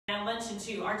mention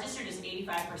too, our district is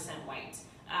 85% white.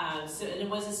 So and it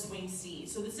was a swing seat.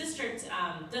 So this district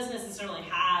doesn't necessarily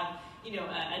have, you know,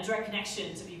 a direct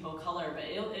connection to people of color, but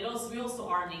we also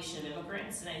are a nation of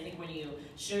immigrants. And I think when you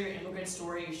share your immigrant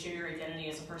story, you share your identity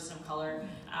as a person of color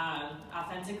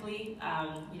authentically,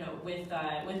 you know, with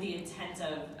the intent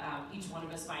of each one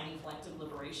of us finding collective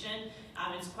liberation,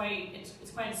 it's quite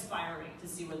inspiring to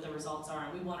see what the results are.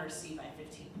 And we won our seat by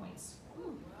 15 points.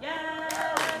 Yeah.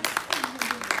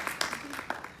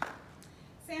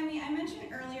 Sammy, I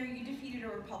mentioned earlier you defeated a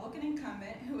Republican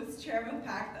incumbent who was chair of a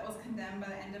PAC that was condemned by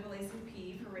the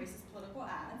NAACP for racist political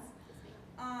ads.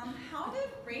 How did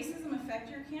racism affect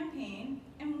your campaign,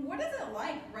 and what is it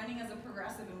like running as a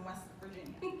progressive in West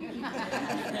Virginia?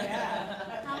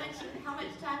 Yeah. How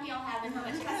much time do y'all have, and how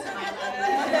much custom I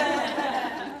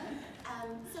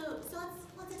love? So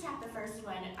let's attack the first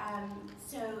one.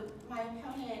 So my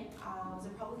opponent was a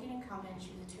Republican incumbent.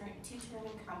 She was a two-term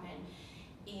incumbent.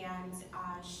 And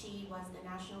she was the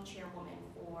national chairwoman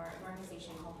for an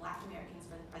organization called Black Americans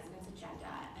for the President's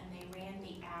Agenda, and they ran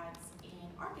the ads in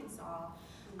Arkansas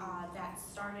that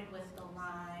started with the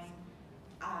line,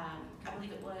 I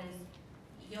believe it was,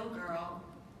 "Yo girl,"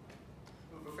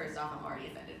 first off I'm already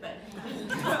offended, but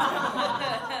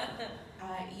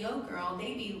 "Yo girl,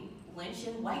 they be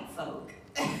lynching white folk."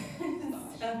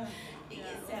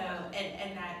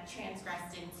 And that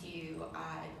transgressed into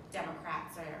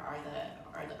Democrats are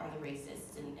the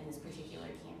racists in this particular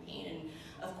campaign, and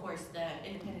of course the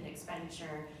independent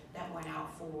expenditure that went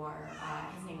out for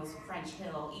his name was French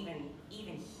Hill.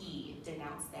 Even he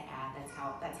denounced the ad. That's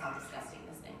how disgusting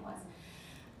this thing was.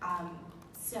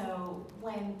 So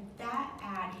when that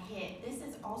ad hit, this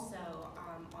is also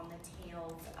on the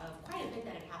tails of quite a bit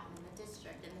that had happened in the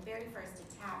district. And the very first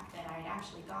attack that I had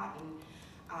actually gotten,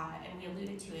 and we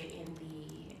alluded to it in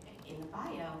the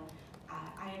bio,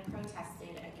 I had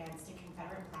protested against a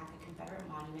Confederate plaque, a Confederate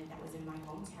monument that was in my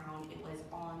hometown. It was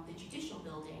on the Judicial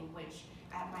Building, which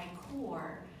at my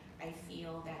core, I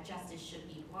feel that justice should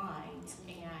be blind,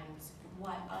 and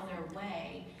what other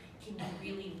way can you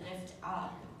really lift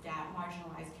up that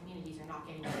marginalized communities are not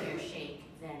getting a fair shake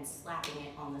than slapping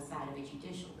it on the side of a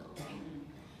judicial building.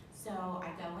 So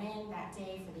I go in that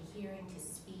day for the hearing to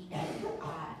speak.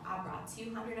 I brought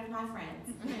 200 of my friends,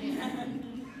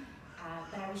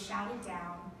 but I was shouted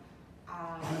down.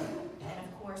 And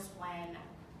of course, when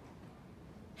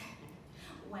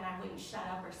I wouldn't shut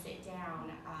up or sit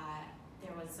down,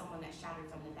 there was someone that shouted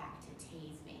from the back to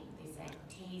tase me. They said,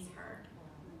 "Tase her."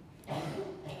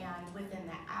 And within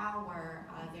the hour,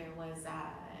 there was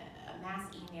a mass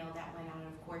email that went out, and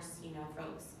of course, you know,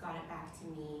 folks got it back to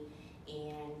me,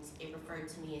 and it referred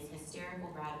to me as hysterical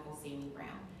radical Sammy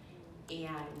Brown.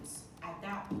 And at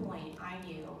that point, I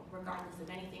knew, regardless of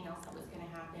anything else that was going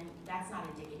to happen, that's not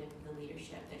indicative of the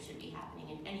leadership that should be happening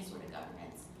in any sort of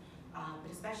governance,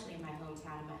 but especially in my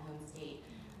hometown, in my home state.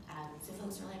 So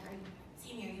folks were like,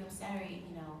 Sammy, are you upset? Are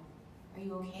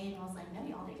you okay? And I was like, no,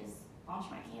 y'all, they just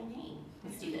launched my campaign.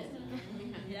 Let's do this.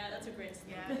 Yeah, that's a great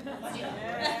story. Yeah. Let's do it.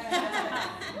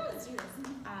 Let's do this.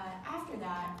 After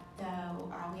that,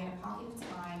 though, we had a pocket of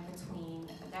time between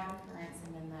that occurrence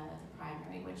and then the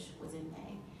primary, which was in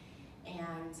May.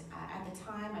 And at the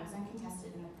time, I was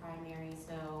uncontested in the primary,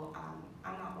 so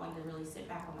I'm not one to really sit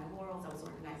back on my laurels. I was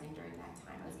organizing during that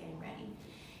time. I was getting ready.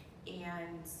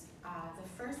 And the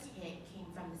first hit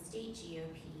came from the state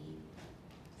GOP.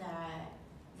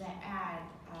 The ad,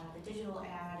 the digital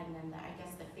ad, and then I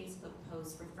guess the Facebook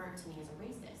post referred to me as a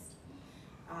racist.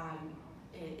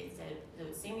 It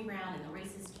said Sammy Brown and the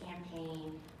racist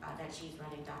campaign that she's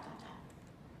running, ...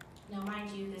 Now,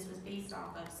 mind you, this was based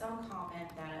off of some comment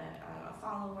that a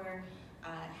follower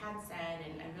had said,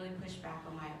 and I really pushed back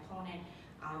on my opponent,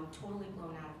 totally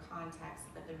blown out of context,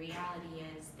 but the reality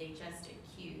is they just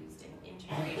accused an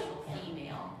interracial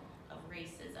female of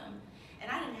racism. And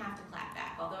I didn't have to clap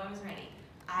back, although I was ready.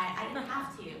 I didn't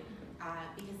have to,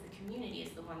 because the community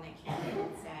is the one that came in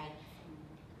and said,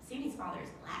 Sammy's father is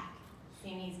black.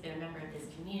 Sammy's been a member of this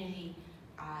community.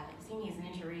 Sammy is an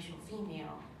interracial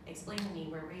female. Explain to me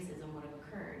where racism would have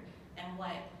occurred. And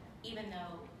even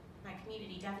though my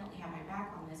community definitely had my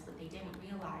back on this, what they didn't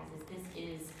realize is this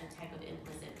is a type of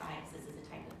implicit bias. This is a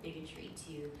type of bigotry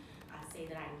to say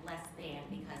that I'm less than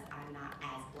because I'm not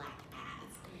as black as.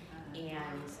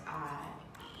 And,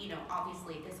 you know,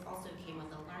 obviously this also came with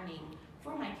a learning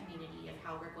for my community of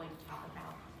how we're going to talk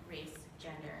about race,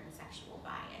 gender, and sexual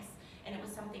bias. And it was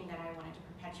something that I wanted to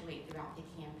perpetuate throughout the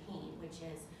campaign, which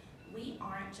is we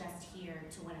aren't just here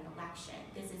to win an election.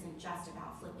 This isn't just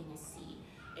about flipping a seat.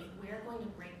 If we're going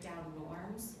to break down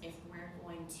norms, if we're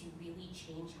going to really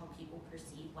change how people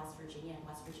perceive West Virginia and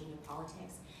West Virginia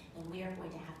politics, then then we are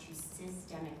going to have to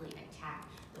systemically attack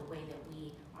the way that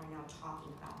we are now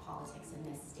talking about politics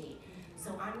in this state.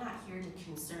 So I'm not here to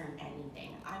concern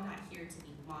anything. I'm not here to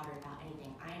be moderate about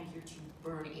anything. I am here to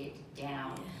burn it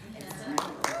down.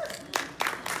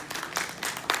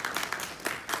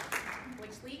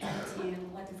 Which leads to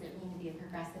what does it mean to be a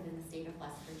progressive in the state of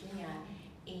West Virginia?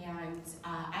 And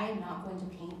I am not going to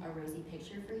paint a rosy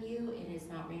picture for you. It is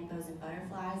not rainbows and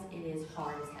butterflies. It is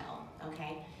hard as hell,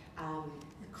 okay?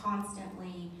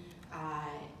 Constantly,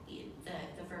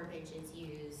 the verbiage is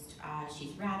used.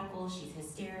 She's radical, she's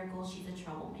hysterical, she's a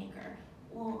troublemaker.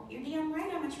 Well, you're damn right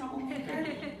I'm a troublemaker.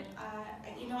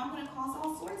 You know, I'm going to cause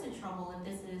all sorts of trouble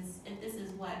if this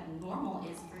is what normal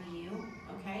is for you,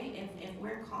 okay? If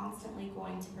we're constantly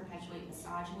going to perpetuate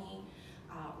misogyny,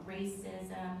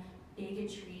 racism,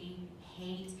 bigotry,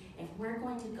 hate, if we're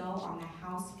going to go on the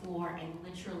House floor and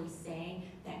literally say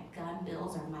that gun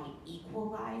bills are my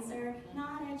equalizer,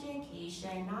 not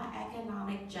education, not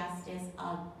economic justice,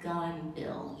 a gun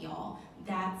bill, y'all.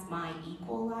 That's my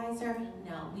equalizer.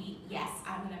 No, yes,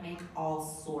 I'm gonna make all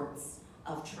sorts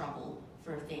of trouble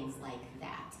for things like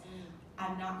that.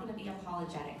 I'm not gonna be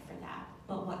apologetic for that.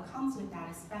 But what comes with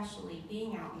that, especially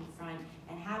being out in front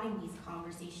and having these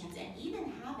conversations and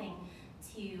even having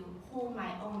to hold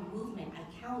my own movement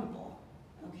accountable,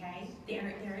 okay?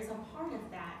 There is a part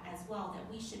of that as well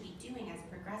that we should be doing as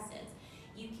progressives.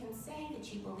 You can say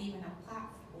that you believe in a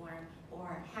platform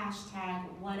or hashtag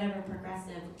whatever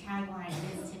progressive tagline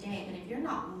it is today, but if you're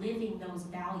not living those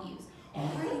values,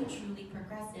 are you truly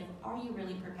progressive? Are you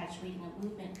really perpetuating a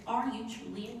movement? Are you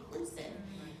truly inclusive?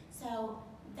 So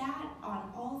that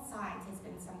on all sides has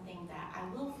been something that I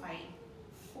will fight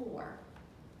for,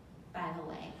 by the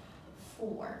way,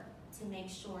 to make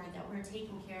sure that we're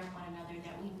taking care of one another,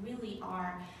 that we really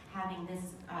are having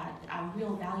this a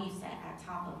real value set at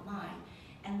top of mind.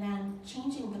 And then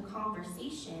changing the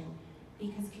conversation,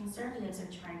 because conservatives are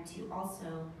trying to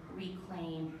also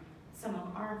reclaim some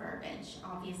of our verbiage.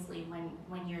 Obviously,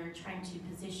 when you're trying to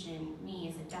position me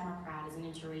as a Democrat, as an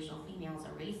interracial female, as a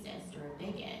racist or a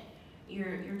bigot,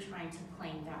 you're trying to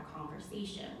claim that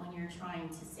conversation. When you're trying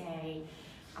to say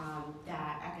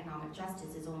that economic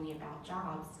justice is only about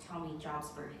jobs, tell me jobs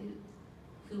for who?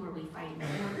 Who are we fighting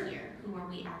for here? Who are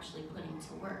we actually putting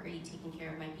to work? Are you taking care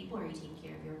of my people, or are you taking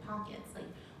care of your pockets? Like,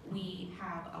 we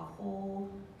have a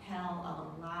whole hell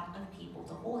of a lot of people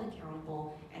to hold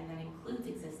accountable, and that includes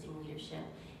existing leadership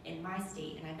in my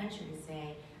state, and I venture to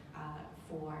say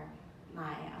for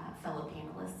my fellow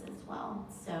panelists as well.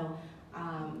 So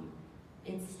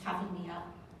it's toughened me up.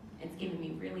 It's given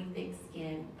me really thick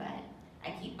skin, but I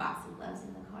keep boxing gloves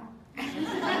in the car. I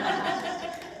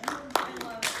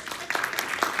love it.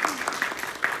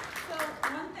 So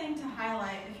one thing to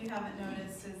highlight, if you haven't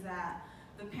noticed, is that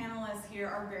the panelists here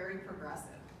are very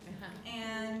progressive.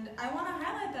 And I want to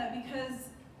highlight that because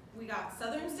we got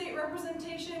Southern state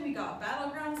representation, we got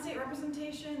battleground state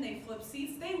representation, they flipped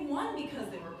seats, they won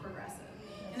because they were progressive.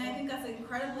 And I think that's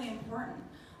incredibly important.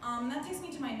 That takes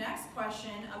me to my next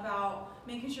question about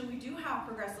making sure we do have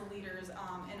progressive leaders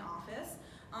in office.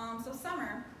 So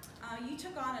Summer, you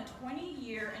took on a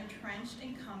 20-year entrenched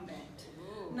incumbent,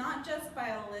 not just by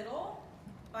a little,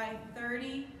 by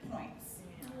 30 points.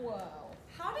 Whoa.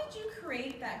 How did you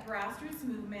create that grassroots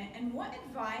movement, and what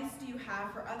advice do you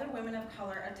have for other women of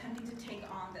color attempting to take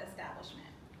on the establishment?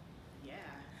 Yeah.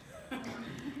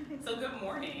 So good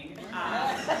morning.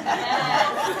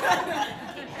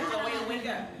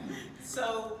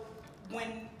 So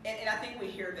and I think we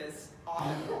hear this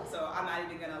often, so I'm not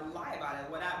even gonna lie about it.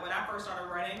 When I first started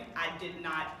running, I did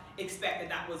not expect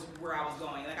that was where I was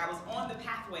going. Like, I was on the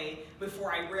pathway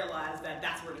before I realized that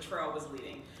that's where the trail was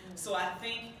leading. So I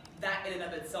think that in and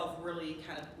of itself really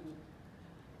kind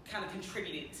of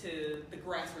contributed to the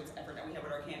grassroots effort that we have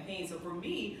with our campaign. So for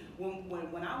me,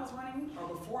 when I was running, or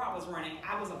before I was running,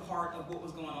 I was a part of what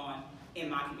was going on in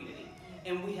my community.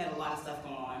 And we had a lot of stuff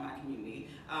going on in my community.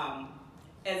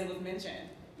 As it was mentioned,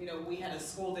 you know, we had a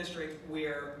school district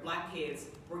where Black kids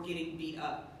were getting beat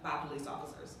up by police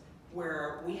officers,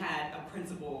 where we had a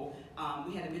principal,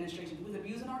 we had administration who was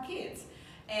abusing our kids.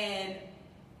 And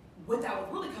what that was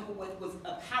really coupled with was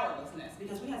a powerlessness,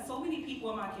 because we had so many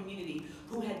people in my community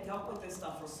who had dealt with this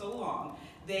stuff for so long.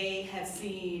 They have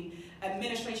seen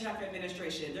administration after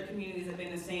administration. Their communities have been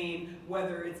the same,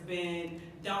 whether it's been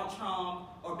Donald Trump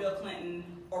or Bill Clinton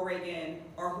or Reagan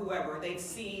or whoever. They've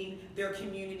seen their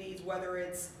communities, whether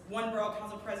it's one borough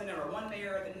council president or one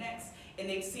mayor or the next, and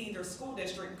they've seen their school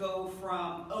district go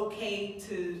from okay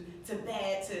to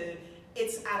bad to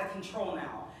it's out of control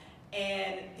now.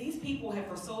 And these people have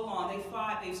for so long, they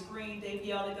fought, they've screamed, they've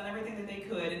yelled, they've done everything that they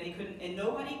could, and they couldn't, and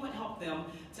nobody would help them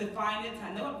to find a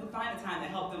time, no one could find a time to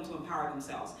help them to empower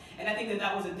themselves. And I think that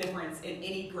that was a difference in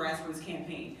any grassroots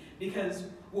campaign, because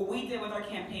what we did with our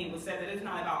campaign was said that it's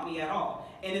not about me at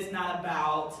all, and it's not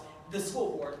about the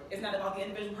school board. It's not about the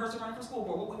individual person running for school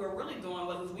board. What we were really doing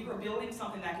was we were building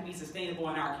something that could be sustainable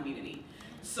in our community.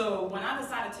 So when I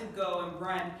decided to go and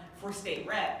run for state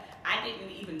rep, I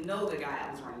didn't even know the guy I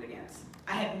was running against.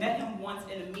 I had met him once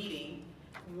in a meeting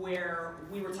where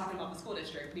we were talking about the school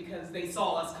district because they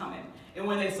saw us coming. And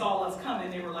when they saw us coming,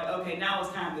 they were like, okay, now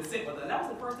it's time to sit with us. That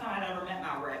was the first time I'd ever met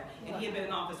my rep, and he had been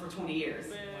in office for 20 years.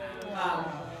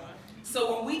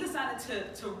 So when we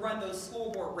decided to run those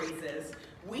school board races,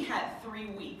 we had 3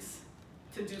 weeks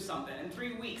to do something. In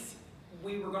 3 weeks,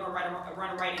 we were going to run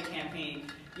a writing campaign,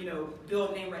 you know,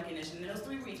 build name recognition. And in those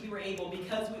 3 weeks, we were able,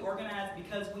 because we organized,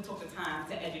 because we took the time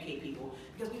to educate people,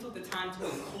 because we took the time to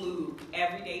include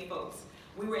everyday folks,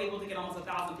 we were able to get almost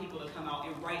 1,000 people to come out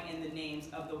and write in the names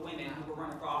of the women who were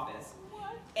running for office.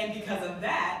 And because of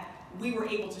that, we were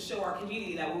able to show our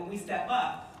community that when we step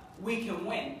up, we can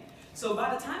win. So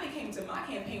by the time it came to my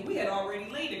campaign, we had already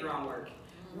laid the groundwork.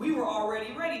 We were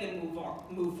already ready to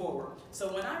move forward.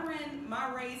 So when I ran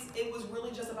my race, it was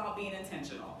really just about being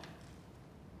intentional.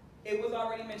 It was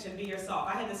already mentioned, be yourself.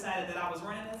 I had decided that I was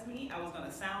running as me, I was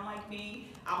gonna sound like me,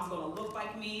 I was gonna look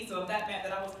like me, so if that meant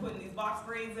that I was putting these box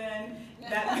braids in,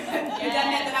 that meant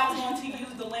that I was going to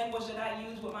use the language that I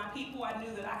use with my people, I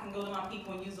knew that I can go to my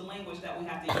people and use the language that we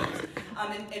have to use.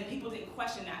 And people didn't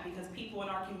question that, because people in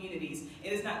our communities,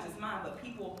 it is not just mine, but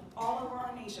people all over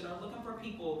our nation are looking for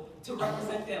people to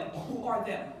represent them, who are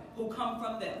them, who come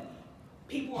from them.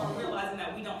 People are realizing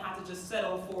that we don't have to just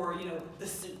settle for, you know, the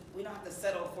suit. We don't have to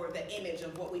settle for the image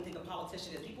of what we think a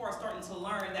politician is. People are starting to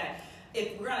learn that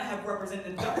if we're gonna have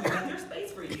representative government, then there's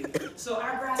space for you. So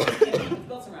our grassroots campaign was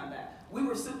built around that. We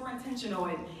were super intentional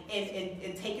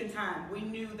in taking time. We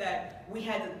knew that we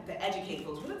had to educate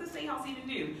folks. What does the State House even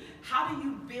do? How do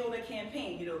you build a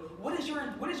campaign? You know, what does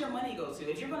your money go to?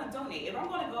 If you're gonna donate, if I'm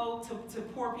gonna go to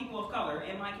poor people of color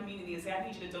in my community and say, I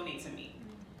need you to donate to me,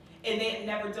 and they had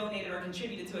never donated or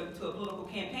contributed to a political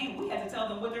campaign, we had to tell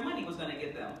them what their money was going to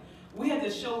get them. We had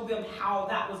to show them how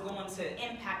that was going to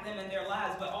impact them in their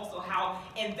lives, but also how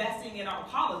investing in our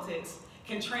politics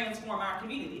can transform our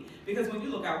community. Because when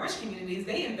you look at rich communities,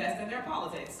 they invest in their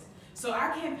politics. So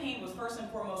our campaign was first and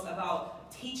foremost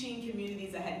about teaching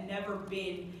communities that had never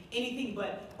been anything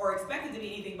but, or expected to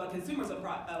be anything but consumers of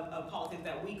politics,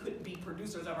 that we could be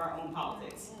producers of our own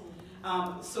politics.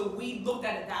 So we looked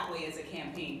at it that way as a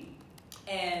campaign.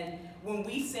 And when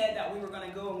we said that we were going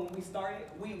to go, and when we started,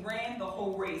 we ran the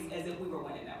whole race as if we were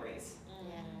winning that race.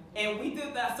 And we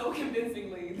did that so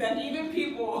convincingly that even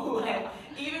people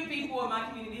in my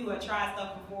community who had tried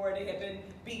stuff before, they had been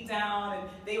beat down, and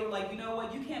they were like, you know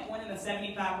what, you can't win in a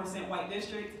 75% white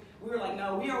district. We were like,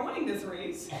 no, we are winning this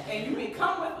race, and you may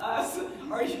come with us,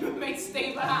 or you may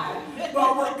stay behind.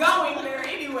 But we're going there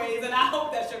anyways, and I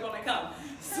hope that you're going to come.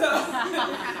 So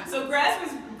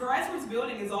grassroots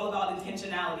building is all about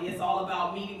intentionality. It's all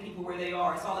about meeting people where they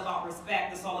are. It's all about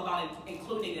respect. It's all about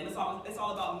including them. It's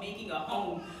all about making a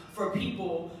home for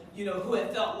people, you know, who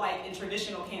had felt like in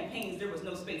traditional campaigns there was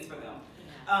no space for them.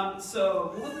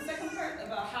 So what was the second part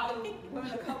about how do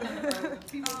women of color or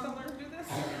people of color do this?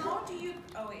 How do you?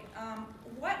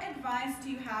 What advice do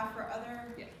you have for other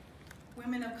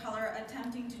women of color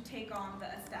attempting to take on the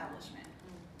establishment?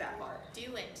 That part.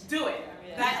 Do it. Do it.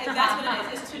 That's what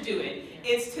it is. It's to do it.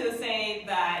 It's to say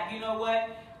that, you know what,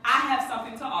 I have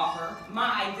something to offer.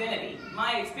 My identity,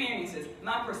 my experiences,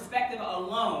 my perspective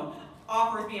alone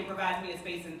offers me and provides me a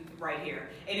space right here.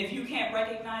 And if you can't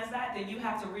recognize that, then you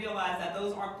have to realize that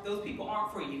those people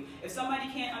aren't for you. If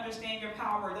somebody can't understand your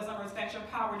power or doesn't respect your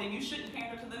power, then you shouldn't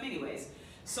pander to them anyways.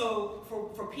 So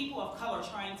for people of color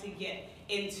trying to get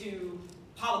into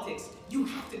politics, you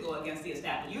have to go against the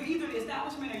establishment. You're either the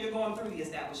establishment or you're going through the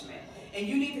establishment. And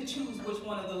you need to choose which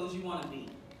one of those you want to be.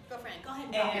 Girlfriend, go ahead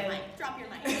and drop your mic. Drop your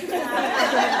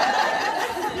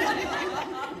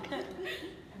mic.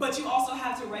 But you also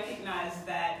have to recognize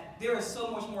that there is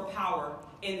so much more power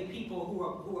in the people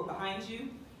who are behind you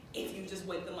if you just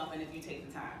wake them up and if you take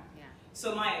the time. Yeah.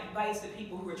 So my advice to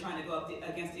people who are trying to go up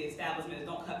against the establishment is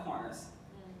don't cut corners.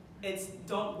 It's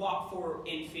don't walk forward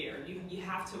in fear. You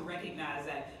have to recognize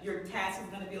that your task is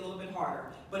going to be a little bit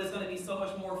harder, but it's going to be so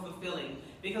much more fulfilling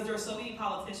because there are so many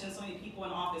politicians, so many people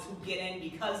in office who get in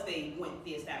because they went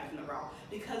the establishment route,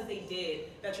 because they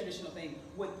did that traditional thing.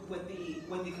 What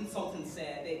the consultants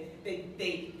said,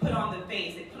 they put on the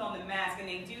face, they put on the mask, and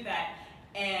they do that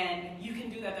And you can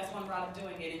do that. That's one route of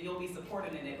doing it, and you'll be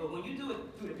supported in it. But when you do it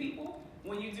through the people,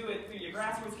 when you do it through your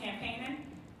grassroots campaigning,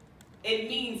 it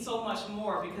means so much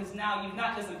more, because now you've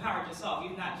not just empowered yourself,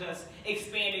 you've not just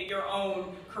expanded your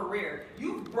own career,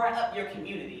 you've brought up your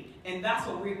community. And that's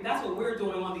what we're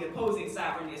doing on the opposing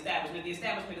side from the establishment. The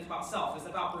establishment is about self, it's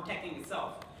about protecting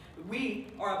itself. We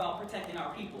are about protecting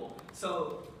our people.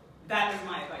 So that is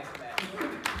my advice for that.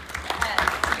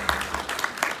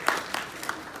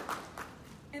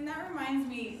 And that reminds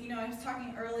me, I was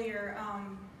talking earlier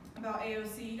about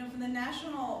AOC. From the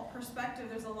national perspective,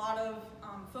 there's a lot of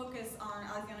focus on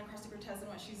Alexandra Ocasio-Cortez and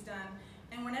what she's done.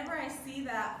 And whenever I see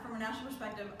that from a national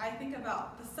perspective, I think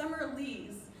about the Summer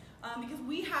Lees, because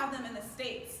we have them in the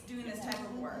States doing this type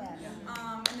of work.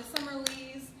 And the Summer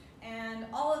Lees and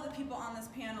all of the people on this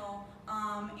panel,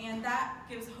 and that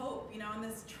gives hope, in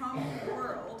this Trump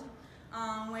world,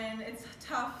 when it's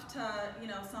tough to,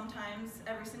 sometimes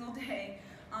every single day,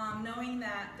 knowing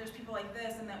that there's people like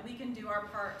this and that we can do our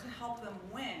part to help them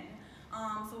win.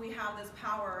 So we have this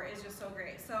power is just so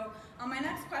great. So my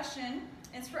next question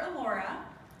is for Alora.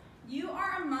 You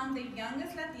are among the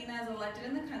youngest Latinas elected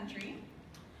in the country.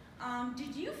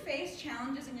 Did you face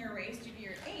challenges in your race due to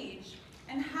your age?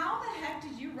 And how the heck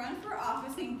did you run for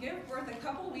office and give birth a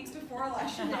couple weeks before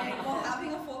election day while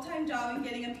having a full-time job and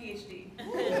getting a PhD?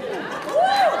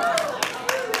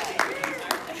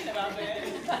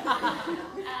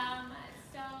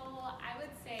 So I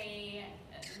would say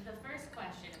the first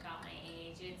question about my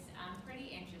age, it's pretty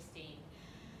interesting.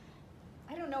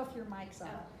 I don't know if your mic's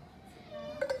up.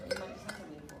 You might just have to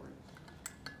lean forward.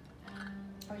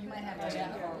 Oh, you might have to lean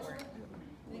forward.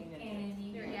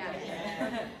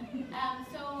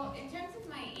 So in terms of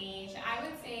my age, I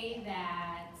would say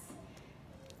that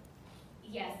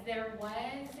yes, there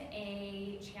was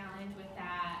a challenge with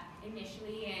that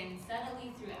initially and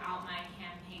subtly throughout my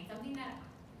campaign. Something that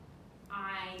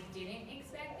I didn't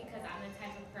expect, because I'm the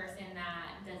type of person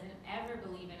that doesn't ever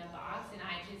believe in a box, and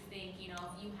I just think,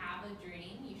 if you have a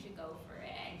dream, you should go for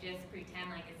it and just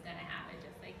pretend like it's gonna happen,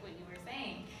 just like what you were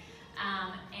saying.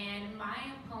 And my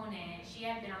opponent, she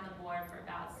had been on the board for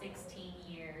about 16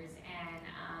 years, and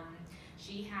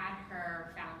she had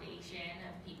her foundation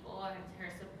of people and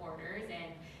her supporters,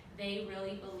 and they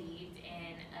really believed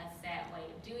in a set way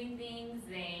of doing things.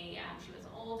 She was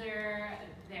older,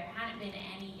 there hadn't been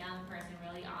any young person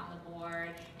really on the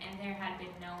board, and there had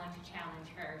been no one to challenge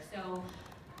her. So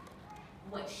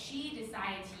what she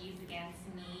decided to use against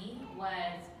me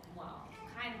was, well,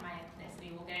 kind of my ethnicity,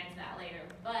 we'll get into that later,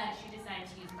 but she decided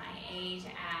to use my age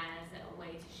as a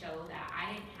way to show that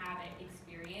I didn't have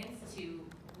experience to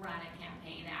run a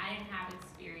campaign, that I didn't have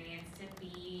experience to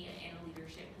be in a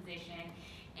leadership position.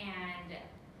 And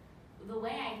the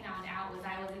way I found out was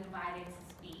I was invited to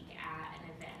speak at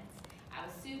an event. I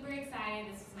was super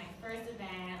excited, this was my first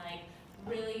event, like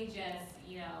really just,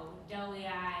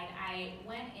 doughy-eyed. I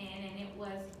went in and it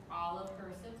was all of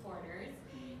her supporters,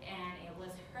 and it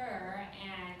was her,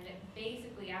 and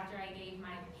basically after I gave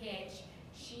my pitch,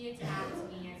 she attacked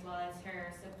me as well as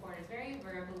her supporters very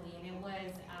verbally, and it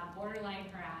was borderline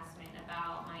harassment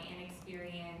about my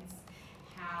inexperience,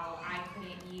 how I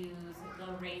couldn't use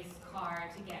the race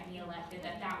card to get me elected,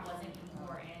 that wasn't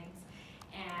important,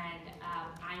 and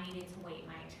I needed to wait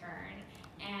my turn.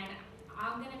 And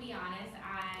I'm gonna be honest,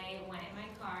 I went in my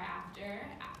car after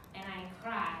and I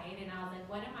cried, and I was like,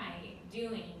 what am I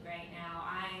doing right now?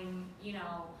 I'm,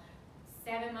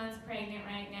 7 months pregnant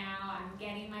right now, I'm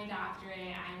getting my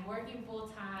doctorate, I'm working full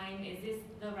time, is this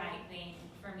the right thing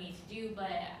for me to do?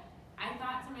 But I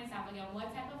thought to myself again,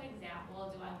 what type of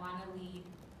example do I want to lead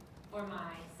for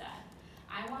my son?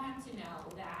 I want him to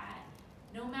know that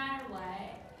no matter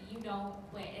what, you don't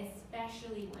quit,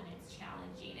 especially when it's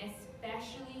challenging,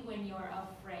 especially when you're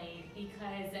afraid,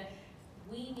 because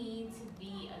we need to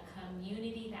be a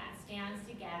community that stands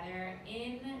together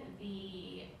in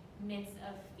the midst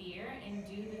of fear and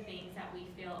do the things that we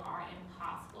feel are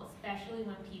impossible, especially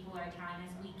when people are telling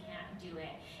us we can't do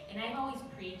it. And I've always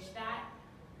preached that,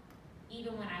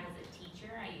 even when I was a teacher.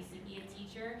 I used to be a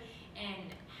teacher, and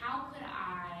how could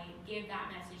I give that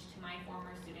message to my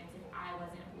former students if I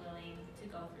wasn't willing to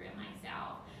go through it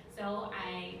myself? So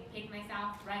I picked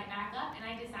myself right back up, and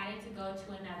I decided to go to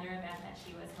another event that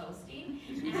she was hosting,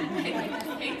 and I picked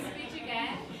the same speech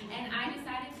again, and I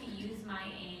decided to use my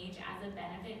age as a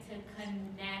benefit to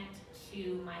connect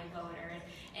to my voters.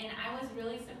 And I was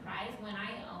really surprised when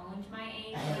I owned my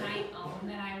age, when I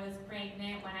owned that I was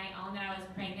pregnant, when I owned that I was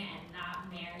pregnant and not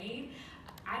married.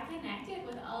 I connected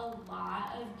with a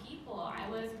lot of people. I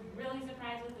was really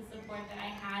surprised with the support that I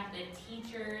had. The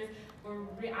teachers were,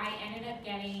 I ended up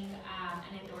getting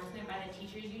an endorsement by the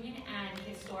teachers union, and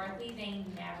historically they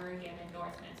never give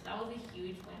endorsements. So that was a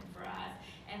huge win for us.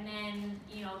 And then,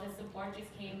 you know, the support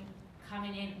just came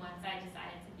coming in once I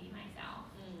decided to be myself.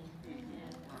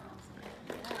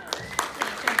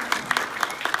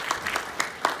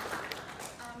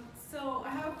 So I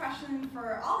have a question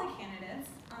for all the candidates.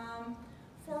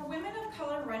 For women of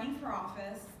color running for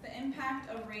office, the impact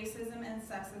of racism and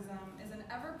sexism is an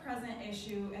ever-present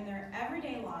issue in their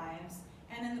everyday lives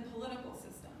and in the political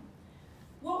system.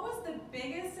 What was the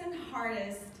biggest and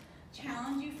hardest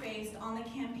challenge you faced on the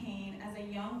campaign as a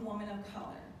young woman of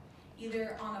color,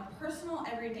 either on a personal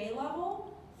everyday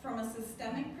level, from a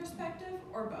systemic perspective,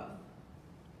 or both?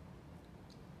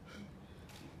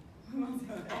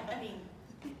 I mean,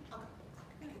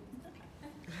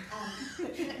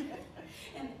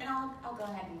 and I'll go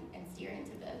ahead and steer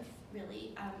into both,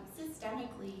 really.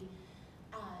 Systemically,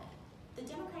 the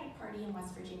Democratic Party in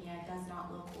West Virginia does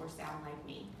not look or sound like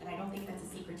me, and I don't think that's a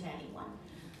secret to anyone.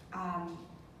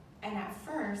 And at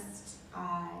first,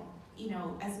 you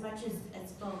know, as much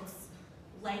as folks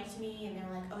liked me and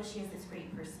they're like, oh, she has this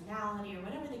great personality, or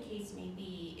whatever the case may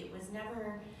be, it was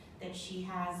never that she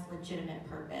has legitimate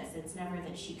purpose. It's never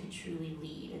that she could truly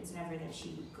lead. It's never that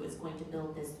she was going to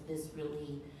build this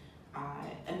really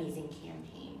amazing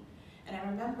campaign. And I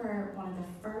remember one of the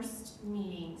first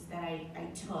meetings that I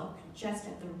took, just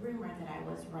at the rumor that I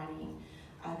was running,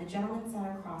 the gentleman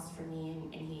sat across from me,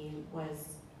 and he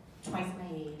was twice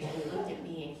my age. He looked at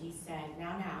me and he said,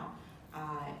 now,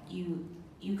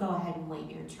 you go ahead and wait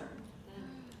your turn.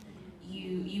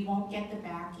 You won't get the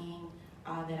backing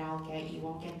that I'll get. You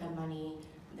won't get the money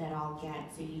that I'll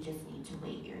get, so you just need to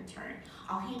wait your turn.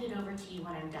 I'll hand it over to you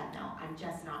when I'm done, though. I'm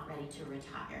just not ready to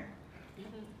retire.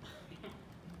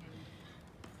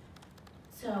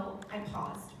 So I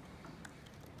paused,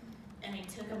 and I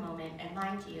took a moment, and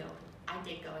mind you, I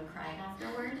did go and cry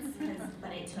afterwards,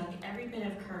 but it took every bit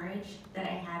of courage that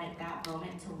I had at that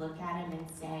moment to look at him and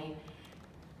say,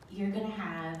 you're gonna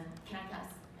have, can I cuss?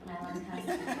 Am I allowed to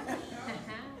cuss?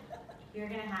 You're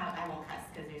gonna have, I won't cuss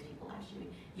because there's people watching me.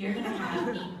 You're gonna have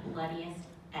the bloodiest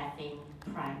effing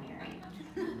primary.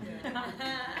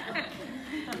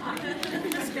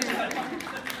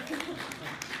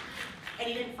 And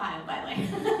he didn't file, by the way.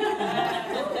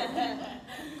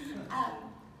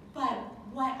 But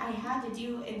what I had to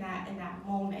do in that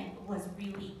moment was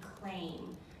really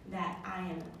claim that I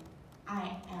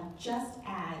am just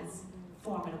as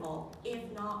formidable, if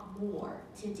not more,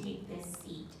 to take this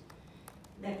seat.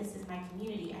 That this is my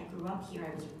community. I grew up here.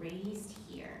 I was raised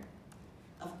here.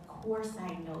 Of course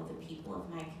I know the people of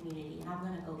my community, and I'm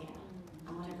gonna go get them.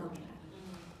 I'm gonna go get them.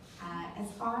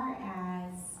 As far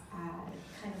as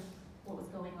kind of what was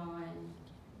going on,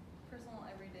 Personal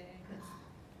everyday.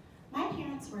 my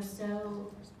parents were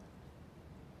so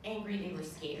angry they were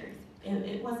scared.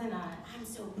 It wasn't a, I'm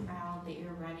so proud that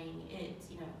you're running. It's,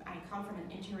 you know, I come from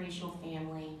an interracial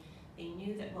family. They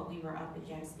knew that what we were up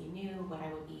against. They knew what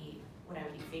I would be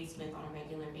faced with on a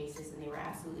regular basis, and they were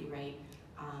absolutely right.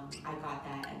 I got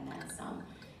that and then some.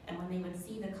 And when they would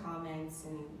see the comments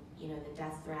and, you know, the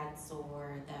death threats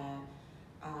or the,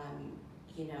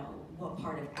 you know, what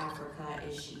part of Africa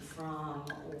is she from,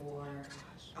 or,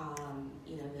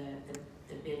 you know,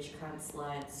 the bitch cunt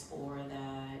sluts, or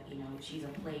the, you know, she's a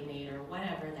playmate, or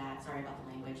whatever that, sorry about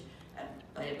the language,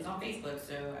 but it was on Facebook,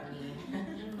 so, I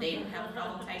mean, they didn't have a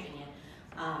problem typing it.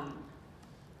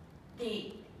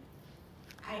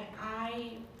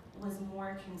 I was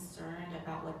more concerned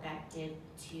about what that did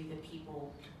to the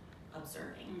people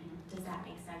observing. Does that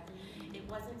make sense? It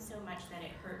wasn't so much that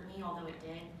it hurt me, although it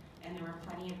did, and there were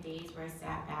plenty of days where I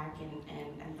sat back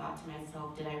and thought to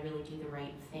myself, did I really do the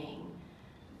right thing?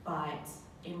 But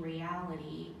in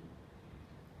reality,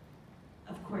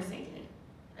 of course I did.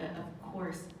 Of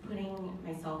course, putting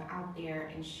myself out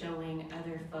there and showing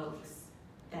other folks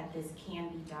that this can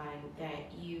be done,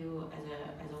 that you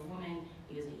as a woman,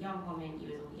 you as a young woman,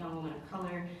 you as a young woman of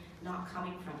color, not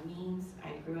coming from means,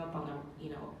 I grew up on the,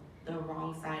 you know, the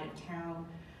wrong side of town,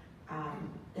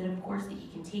 that of course that you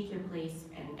can take your place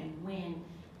and win,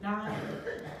 not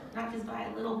just by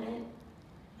a little bit,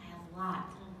 by a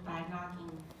lot, by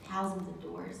knocking thousands of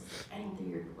doors, getting through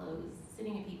your clothes,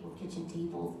 sitting at people's kitchen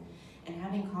tables, and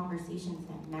having conversations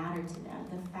that matter to them.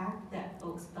 The fact that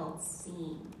folks felt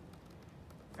seen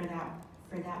for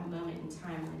that moment in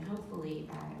time, and hopefully,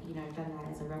 you know, I've done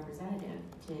that as a representative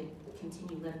to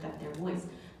continue to lift up their voice,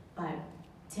 but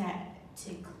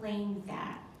to claim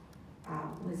that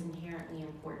was inherently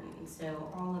important. And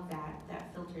so all of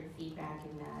that filtered feedback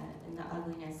and the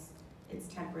ugliness, it's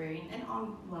temporary and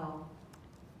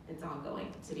it's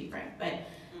ongoing, to be frank. But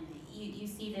you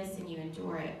see this and you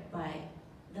endure it, but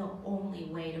the only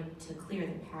way to clear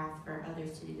the path for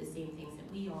others to do the same things that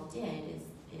we all did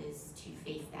is to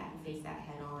face that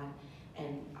head on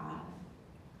and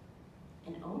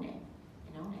own it.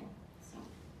 So.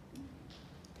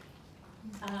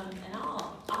 And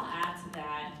I'll add to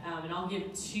that, and I'll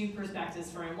give two perspectives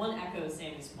for him. One echoes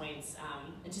Sammy's points.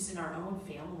 Just in our own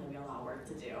family, we have a lot of work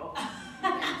to do.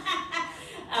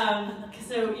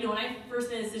 So, when I first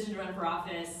made a decision to run for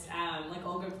office, like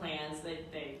all good plans,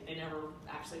 they never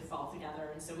actually fall together.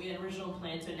 And so we had an original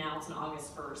plan to announce on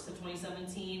August 1st of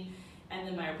 2017, and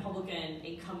then my Republican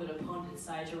incumbent opponent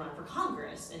decided to run for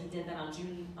Congress, and he did that on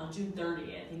June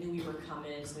 30th. He knew we were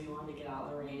coming, so he wanted to get out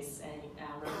of the race and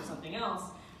run for something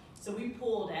else. So we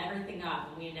pulled everything up,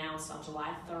 and we announced on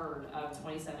July 3rd of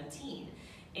 2017.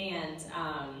 And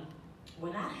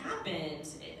when that happened,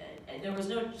 there was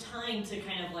no time to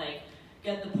kind of like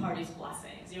get the party's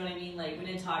blessings. You know what I mean? Like, we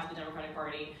didn't talk to the Democratic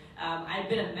Party. I'd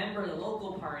been a member of the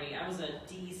local party. I was a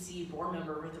DC board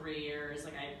member for 3 years.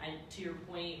 Like, I to your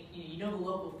point, you know the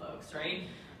local folks, right?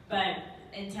 But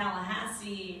in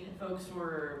Tallahassee, folks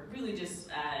were really just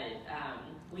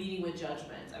leading with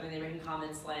judgment. I mean, they were making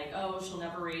comments like, "Oh, she'll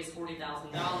never raise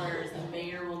 $40,000. The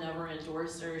mayor will never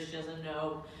endorse her. She doesn't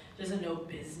know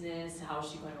business.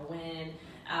 How's she going to win?"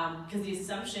 Because the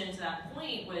assumption to that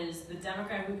point was the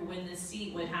Democrat who could win this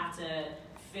seat would have to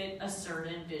fit a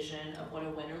certain vision of what a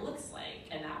winner looks like,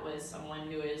 and that was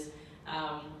someone who is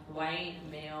white,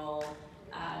 male,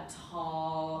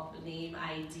 tall, name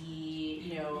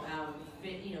ID,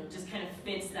 just kind of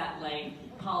fits that like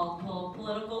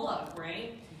political look,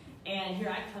 right? And here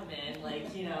I come in,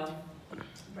 like,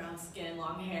 brown skin,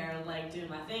 long hair, like doing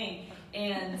my thing,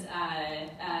 and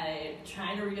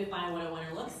trying to redefine what a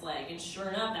winner looks like. And sure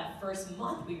enough, that first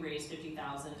month we raised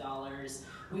 $50,000.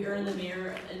 We earned the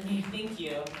mayor, and thank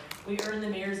you. We earned the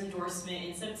mayor's endorsement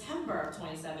in September of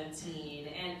 2017,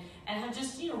 and have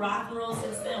just rock and roll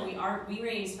since then. We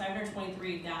raised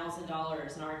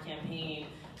 $523,000 in our campaign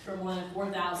for more than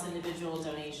 4,000 individual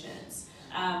donations.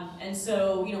 And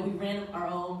so, we ran our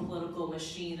own political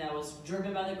machine that was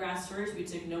driven by the grassroots. We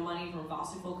took no money from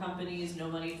fossil fuel companies, no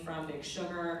money from Big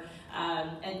Sugar,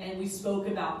 and we spoke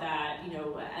about that,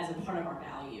 as a part of our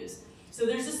values. So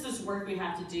there's just this work we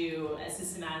have to do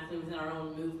systematically within our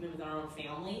own movement, within our own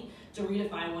family, to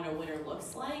redefine what a winner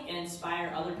looks like and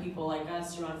inspire other people like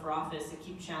us to run for office and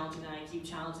keep challenging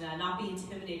that, not be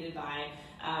intimidated by,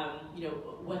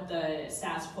 what the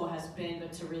status quo has been,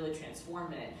 but to really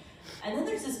transform it. And then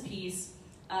there's this piece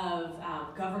of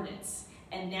governance,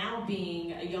 and now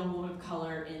being a young woman of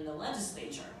color in the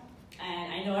legislature.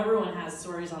 And I know everyone has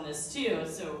stories on this too,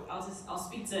 so I'll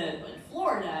speak to in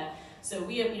Florida. So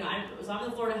we have, I'm in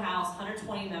the Florida House,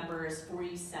 120 members,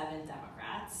 47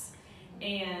 Democrats,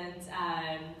 and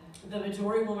the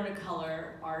majority women of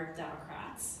color are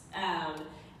Democrats.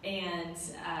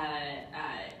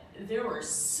 There were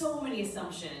so many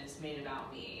assumptions made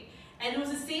about me. And it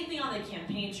was the same thing on the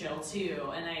campaign trail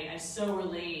too, and I so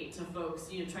relate to folks,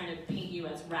 trying to paint you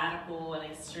as radical and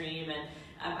extreme, and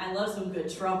I love some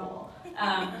good trouble.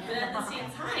 But at the same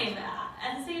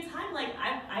time, like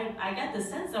I get the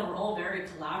sense that we're all very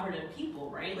collaborative people,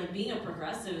 right? Like, being a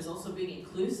progressive is also being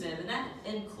inclusive, and that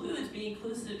includes being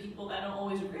inclusive to people that don't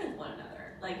always agree with one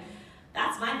another. Like,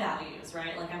 that's my values,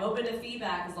 right? Like, I'm open to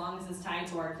feedback as long as it's tied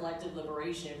to our collective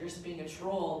liberation. If you're just being a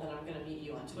troll, then I'm gonna meet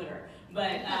you on Twitter.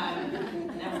 But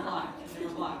never block,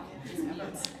 just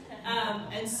mute.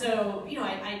 And so,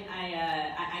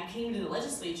 I came to the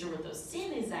legislature with those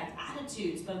same exact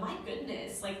attitudes, but my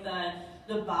goodness, like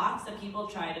the box that people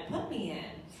try to put me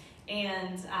in.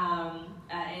 And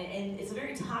it's a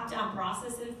very top-down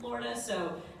process in Florida.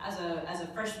 So as a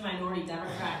freshman minority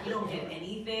Democrat, you don't get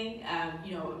anything.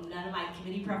 None of my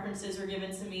committee preferences were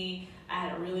given to me. I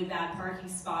had a really bad parking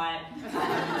spot.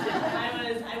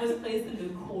 I was placed in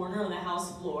the corner of the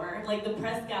House floor. Like, the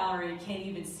press gallery can't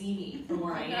even see me from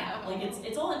where I am. Like,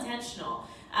 it's all intentional.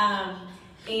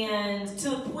 And to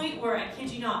the point where, I kid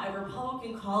you not, a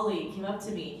Republican colleague came up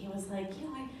to me. He was like,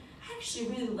 I actually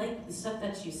really like the stuff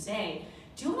that you say.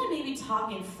 Do you want to maybe talk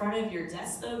in front of your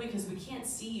desk, though, because we can't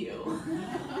see you?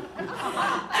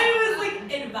 I was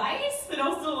like, advice, but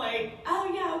also like,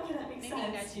 oh yeah, okay, that makes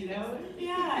sense,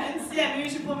 Yeah, and maybe you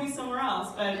should put me somewhere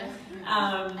else. But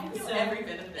I feel every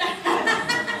bit of it.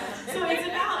 So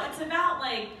it's about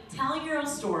like telling your own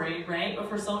story, right?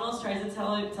 Before someone else tries to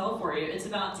tell it for you. It's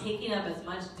about taking up as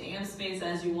much damn space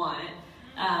as you want.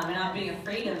 and not being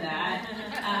afraid of that,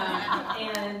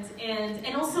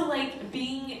 and also like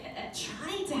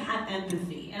trying to have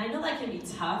empathy. And I know that can be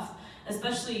tough,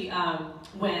 especially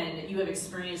when you have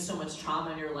experienced so much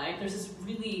trauma in your life. There's this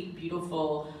really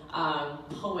beautiful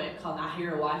poet called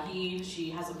Nahira Waheed. She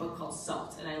has a book called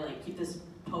Salt, and I like keep this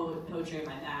poetry in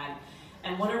my bag.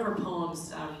 And one of her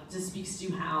poems just speaks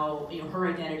to how, you know, her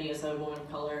identity as a woman of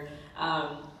color,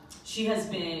 she has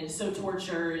been so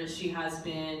tortured, she has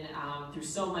been through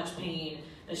so much pain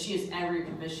that she has every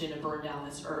permission to burn down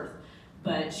this earth.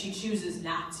 But she chooses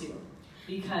not to,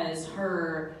 because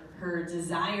her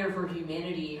desire for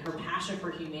humanity, her passion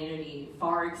for humanity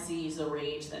far exceeds the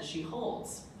rage that she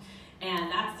holds.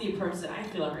 And that's the approach that I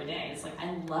feel every day. It's like,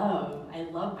 I love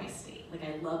my state. Like,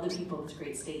 I love the people of this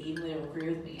great state, even though they don't agree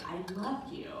with me. I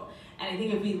love you. And I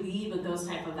think if we lead with those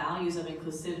type of values of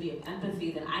inclusivity, of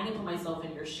empathy, then I can put myself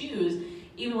in your shoes,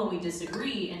 even when we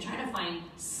disagree, and try to find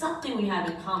something we have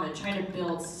in common, trying to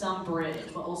build some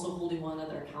bridge, but also holding one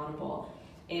another accountable.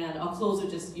 And I'll close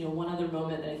with just, you know, one other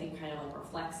moment that I think kind of like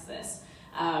reflects this.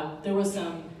 There was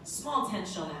some small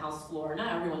tension on the House floor.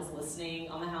 Not everyone's listening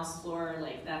on the House floor.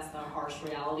 Like, that's the harsh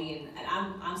reality. And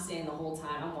I'm staying the whole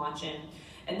time. I'm watching.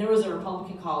 And there was a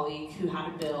Republican colleague who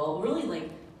had a bill, really like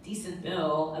decent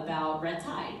bill, about red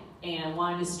tide, and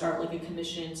wanted to start like a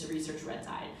commission to research red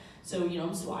tide. So, you know, I'm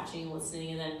just watching,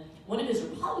 listening, and then one of his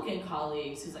Republican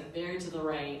colleagues, who's like very to the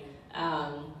right,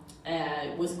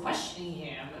 was questioning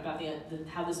him about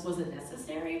how this wasn't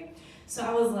necessary. So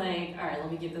I was like, all right,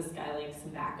 let me give this guy like some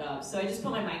backup. So I just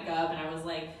put my mic up and I was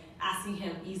like asking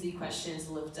him easy questions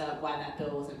to lift up why that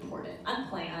bill was important.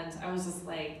 Unplanned. I was just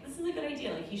like, this is a good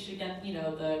idea. Like, he should get, you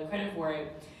know, the credit for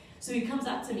it. So he comes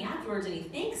up to me afterwards and he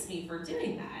thanks me for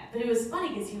doing that. But it was funny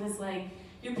because he was like,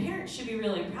 your parents should be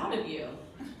really proud of you.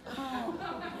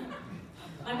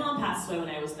 My mom passed away when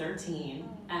I was 13,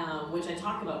 which I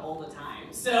talk about all the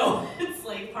time. So it's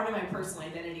like part of my personal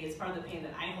identity. It's part of the pain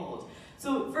that I hold.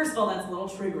 So first of all, that's a little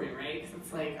triggering, right? Because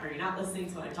it's like, are you not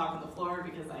listening to when I talk on the floor?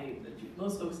 Because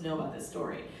most folks know about this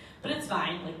story. But it's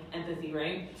fine, like empathy,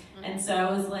 right? Mm-hmm. And so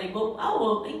I was like,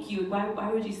 well, thank you.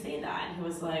 Why would you say that? And he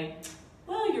was like,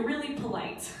 well, you're really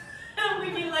polite. I'm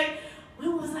thinking like,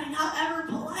 when was I not ever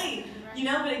polite? You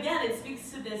know, but again, it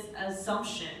speaks to this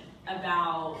assumption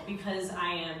about, because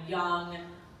I am young,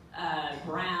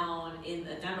 brown, in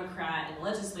a Democrat in the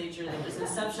legislature, there's an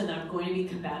assumption that I'm going to be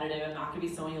combative, I'm not going to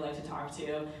be someone you like to talk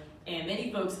to, and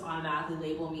many folks automatically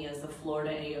label me as the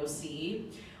Florida AOC,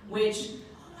 which,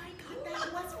 oh my God,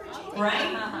 that West Virginia.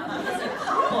 Right? That's a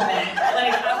compliment.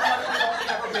 Like,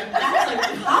 that's a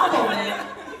compliment.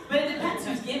 But it depends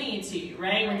who's giving it to you,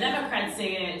 right? When Democrats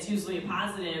say it, it's usually a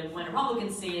positive. When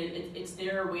Republicans say it, it's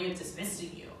their way of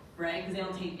dismissing you, right? Because they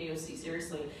don't take AOC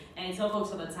seriously. And I tell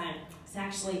folks all the time, it's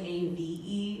actually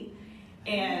AVE.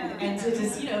 And to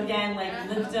just, you know, again, like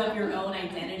lift up your own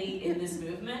identity in this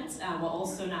movement, while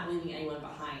also not leaving anyone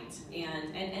behind.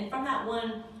 And from that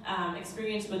one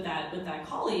experience with that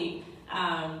colleague,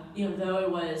 you know, though it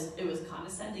was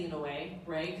condescending in a way,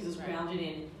 right? Because it was grounded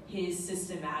in his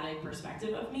systematic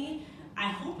perspective of me. I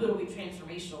hope it'll be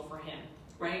transformational for him,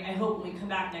 right? I hope when we come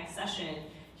back next session,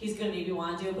 he's gonna maybe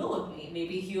want to do a bill with me.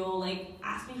 Maybe he'll like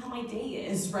ask me how my day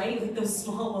is, right? Like those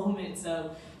small moments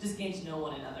of just getting to know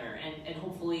one another and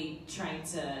hopefully trying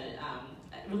to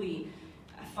really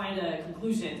find a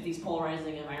conclusion to these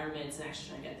polarizing environments and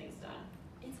actually try to get things done.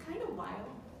 It's kind of wild,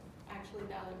 actually,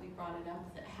 now that we brought it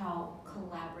up, that how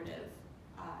collaborative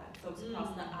folks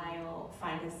across the aisle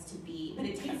find us to be, but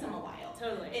it takes them a while.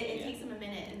 Totally. It takes them a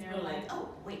minute, and they're like, oh,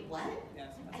 wait, what? Yes.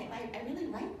 I really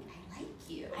like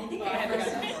you. I think I don't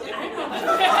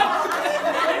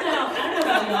know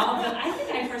about y'all, but I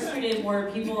think I frustrated more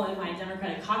people in my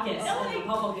Democratic caucus than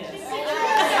Republicans.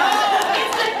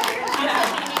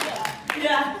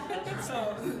 Yeah.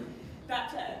 So,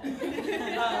 that said,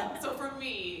 so for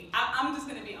me, I'm just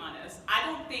gonna be honest. I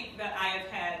don't think that I have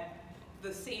had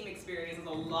the same experience as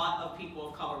a lot of people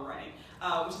of color running,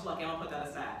 which is lucky. I'm gonna put that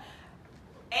aside.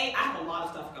 I have a lot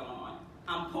of stuff going on.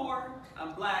 I'm poor,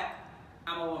 I'm black,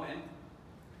 I'm a woman,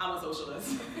 I'm a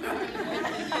socialist. There are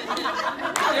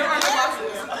no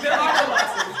boxes.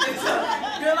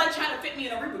 They're like trying to fit me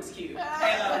in a Rubik's Cube. And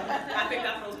I think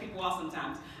that throws people off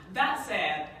sometimes. That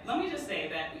said, let me just say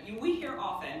that we hear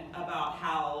often about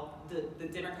how the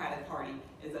Democratic Party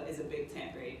is a big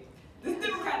tent, right?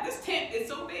 This tent is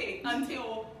so big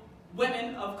until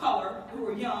women of color who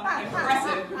are young and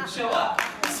progressive show up.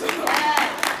 So we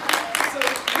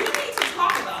need to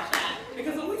talk about that,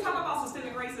 because when we talk about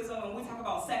systemic racism, when we talk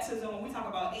about sexism, when we talk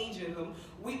about ageism,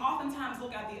 we oftentimes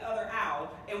look at the other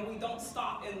aisle and we don't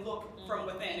stop and look from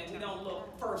within, and we don't look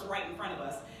first right in front of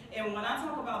us. And when I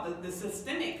talk about the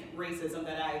systemic racism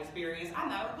that I experienced, I'm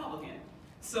not a Republican.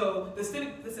 So the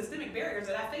systemic barriers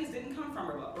that I faced didn't come from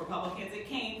Republicans. It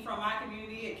came from my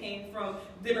community. It came from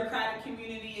Democratic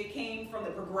community. It came from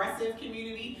the progressive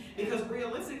community. Because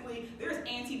realistically, there's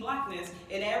anti-blackness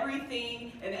in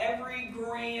everything, in every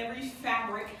grain, every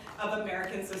fabric of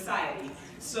American society.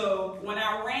 So when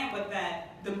I ran with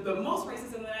that, the most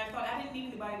racism that I thought, I didn't need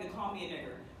anybody to call me a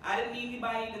nigger. I didn't need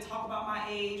anybody to talk about my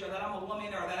age or that I'm a woman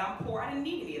or that I'm poor. I didn't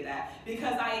need any of that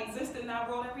because I exist in that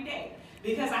world every day.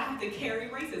 Because I have to carry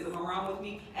racism around with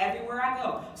me everywhere I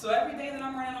go. So every day that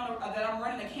I'm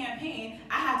running a campaign,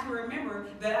 I have to remember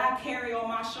that I carry on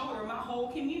my shoulder my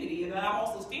whole community and that I'm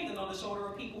also standing on the shoulder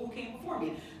of people who came before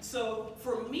me. So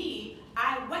for me,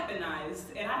 I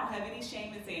weaponized, and I don't have any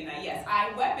shame in saying that. Yes,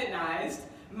 I weaponized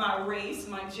my race,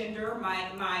 my gender,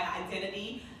 my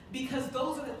identity, because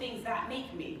those are the things that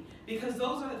make me. Because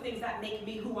those are the things that make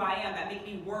me who I am, that make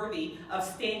me worthy of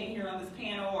standing here on this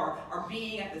panel or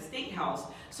being at the State House.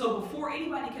 So before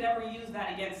anybody could ever use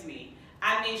that against me,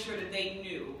 I made sure that they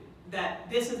knew that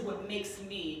this is what makes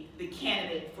me the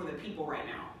candidate for the people right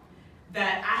now.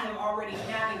 That I have already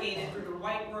navigated through the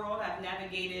white world, I've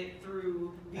navigated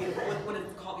through what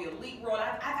is called the elite world.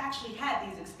 I've actually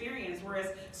had these experiences,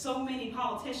 whereas so many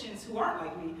politicians who aren't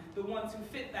like me, the ones who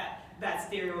fit that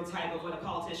stereotype of what a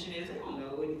politician is, they don't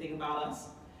know anything about us.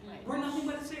 Right. We're nothing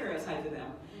but a stereotype to them.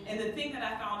 Mm-hmm. And the thing that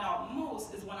I found out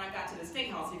most is when I got to the State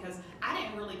House, because I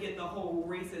didn't really get the whole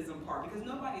racism part, because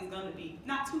nobody's going to be,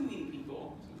 not too many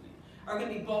people, are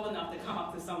going to be bold enough to come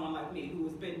up to someone like me who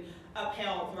has been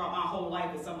upheld throughout my whole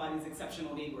life as somebody's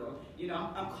exceptional Negro. You know,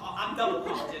 I'm double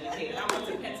college educated. I went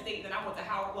to Penn State, then I went to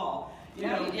Howard Law. You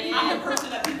know, I'm the person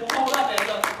that people hold up as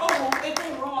a, oh,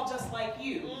 they were all just like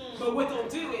you. But what they'll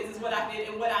do is what I did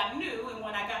and what I knew, and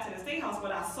when I got to the State House,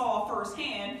 what I saw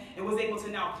firsthand and was able to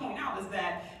now point out is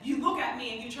that you look at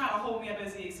me and you try to hold me up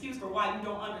as the excuse for why you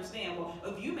don't understand. Well,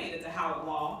 if you made it to Howard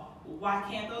Law, why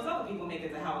can't those other people make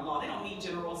it to Howard Law? They don't need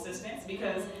general assistance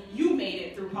because you made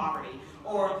it through poverty.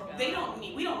 Or we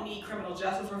don't need criminal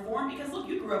justice reform because look,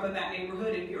 you grew up in that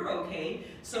neighborhood and you're okay.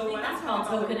 So when I'm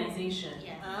talking about tokenization.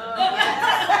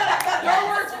 There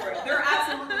are words for it. There are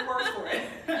absolutely words for it.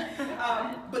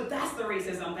 But that's the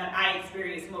racism that I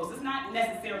experience most. It's not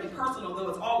necessarily personal, though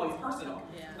it's always personal.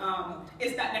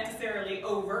 It's not necessarily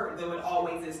overt, though it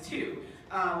always is too.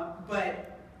 But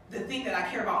the thing that I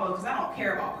care about most, because I don't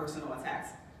care about personal attacks,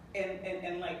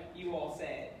 and like you all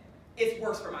said, it's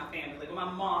worse for my family. Like when my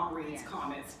mom reads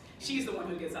comments, she's the one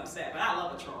who gets upset, but I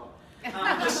love a troll.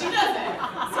 But she doesn't.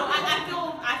 So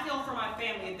I feel for my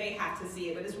family, they have to see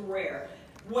it, but it's rare.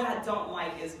 What I don't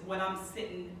like is when I'm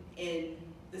sitting in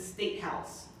the State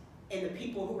House and the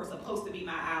people who are supposed to be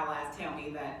my allies tell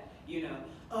me that, you know,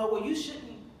 oh, well, you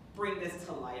shouldn't bring this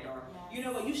to light, or you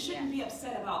know what, you shouldn't be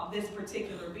upset about this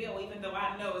particular bill, even though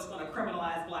I know it's going to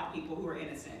criminalize black people who are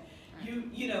innocent.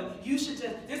 You know, you should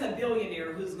just, there's a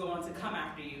billionaire who's going to come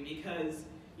after you because,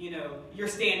 you know, you're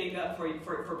standing up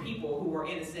for people who are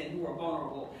innocent, who are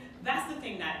vulnerable. That's the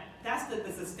thing that's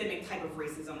the systemic type of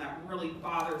racism that really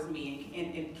bothers me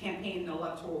in campaign and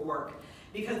electoral work.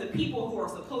 Because the people who are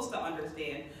supposed to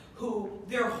understand, who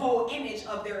their whole image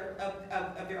of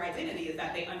their identity is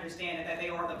that they understand and that they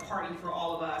are the party for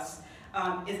all of us,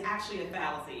 is actually a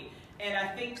fallacy. And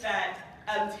I think that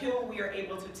until we are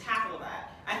able to tackle that,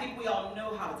 I think we all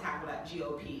know how to tackle that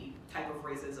GOP type of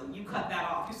racism. You cut that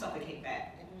off, you suffocate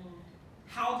that.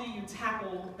 How do you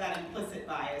tackle that implicit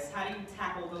bias? How do you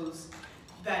tackle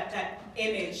that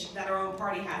image that our own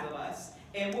party has of us?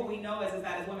 And what we know is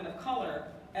that as women of color,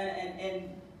 and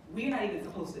we're not even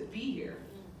supposed to be here.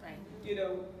 Right. You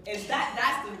know, and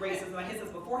that's the racism. Like I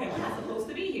said beforehand, we're not supposed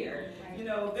to be here. Right. You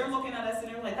know, they're looking at us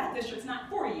and they're like, that district's not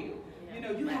for you. Yeah. You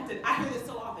know, you have to, I hear this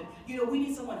so often, you know, we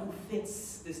need someone who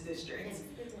fits this district.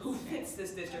 Who fits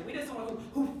this district. We need someone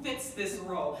who fits this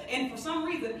role. And for some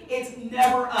reason, it's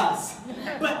never us.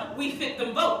 But we fit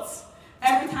them votes.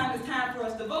 Every time it's time for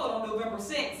us to vote on November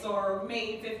 6th or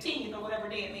May 15th or whatever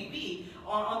day it may be,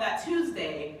 on that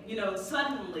Tuesday, you know,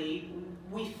 suddenly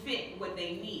we fit what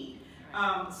they need.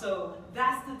 So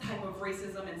that's the type of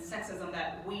racism and sexism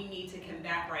that we need to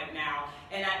combat right now.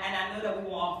 And I know that we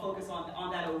will all focus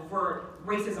on that overt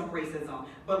racism.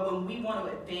 But when we want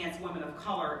to advance women of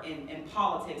color in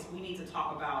politics, we need to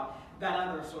talk about that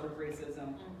other sort of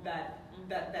racism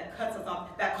that cuts us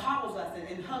off, that coddles us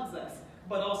and hugs us,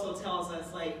 but also tells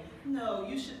us, like, no,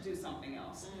 you should do something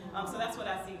else. So that's what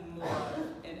I see more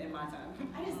of in my time.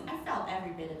 I felt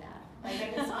every bit of that. Like,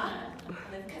 I just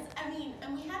because, I mean,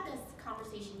 and we had this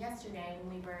conversation yesterday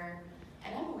when we were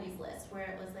at Emily's list, where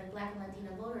it was like Black and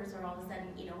Latina voters are all of a sudden,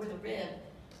 you know, we're the rib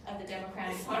of the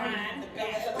Democratic Party. Fine.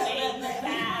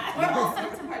 We're all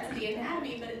sorts of parts of the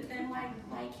anatomy, but then why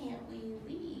can't we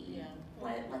lead? Yeah.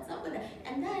 What's up with it?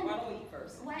 And then Why don't we eat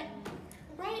first? what?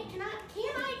 Right? Can I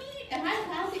eat? Am I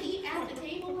allowed to eat at the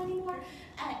table anymore?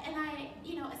 And I,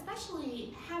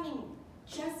 especially having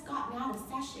just gotten out of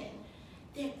session,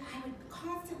 that I would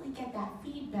constantly get that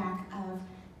feedback of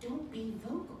don't be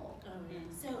vocal.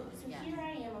 So Yeah. here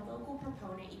I am, a vocal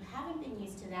proponent. You haven't been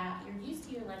used to that. You're used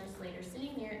to your legislator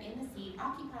sitting there in the seat,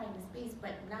 occupying the space,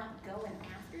 but not going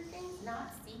after things,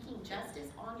 not seeking justice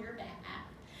on your behalf.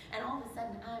 And all of a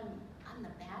sudden, I'm the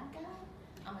bad guy.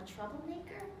 I'm a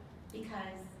troublemaker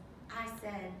because I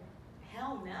said,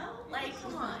 hell no? Like,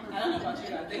 come on. I don't know about you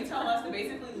guys. They tell us to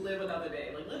basically live another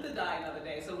day, like live to die another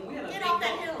day. So when we have a Get big off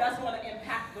that vote hill. that's going to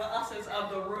impact the us's of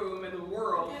the room and the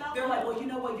world, Get off they're that like, well, you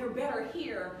know what? You're better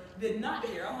here than not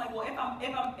here. I'm like, well,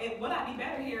 if would I be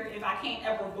better here if I can't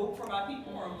ever vote for my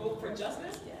people or vote for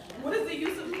justice? What is the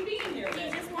use of me being here? You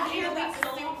Then? just want me to That's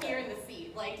so sit here in the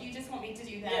seat. Like, you just want me to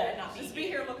do that Yeah, and not be just be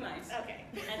here, look nice. Okay.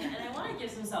 And I want to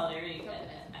give some solidarity.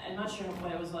 I'm not sure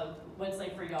what it's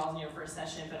like for y'all in your first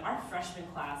session, but our freshman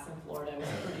class in Florida was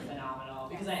pretty phenomenal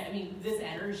because I mean this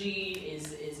energy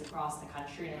is across the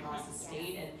country and across the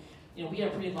state, and we had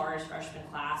a pretty large freshman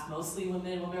class, mostly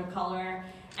women of color,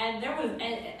 and there was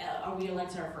we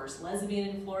elected our first lesbian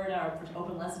in Florida, our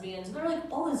open lesbians, and there were like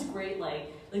all this great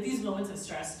like these moments of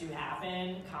stress do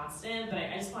happen constant, but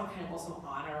I just want to kind of also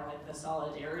honor like the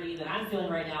solidarity that I'm feeling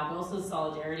right now, but also the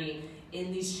solidarity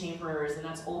in these chambers, and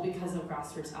that's all because of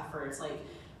grassroots efforts. Like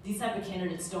these type of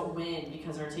candidates don't win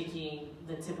because they're taking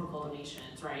the typical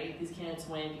donations, right? These candidates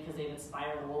win because they've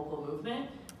inspired a local movement,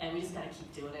 and we just gotta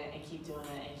keep doing it and keep doing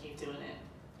it and keep doing it.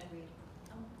 Agreed.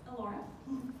 Laura?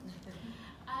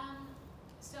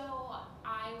 So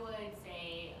I would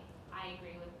say I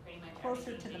agree with pretty much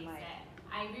Closer everything to the they mic. said.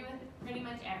 I agree with pretty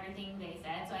much everything they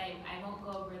said, so I won't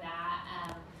go over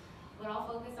that. What I'll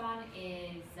focus on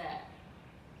is the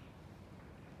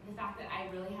fact that I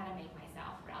really had to make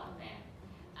myself relevant.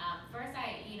 First,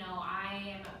 I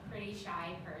am a pretty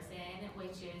shy person,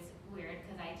 which is weird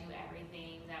because I do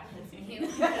everything that puts me in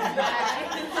the So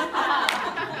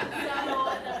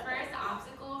the first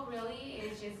obstacle really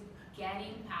is just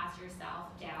getting past your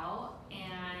self-doubt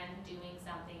and doing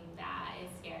something that is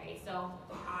scary. So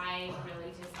I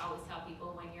really just always tell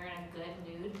people when you're in a good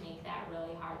mood, make that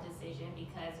really hard decision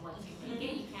because once you make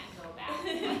it, you can't go back.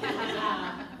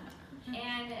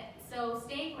 And so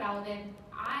staying relevant,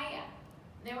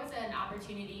 there was an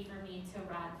opportunity for me to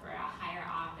run for a higher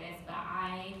office, but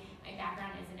my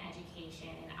background is in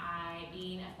education, and I,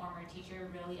 being a former teacher,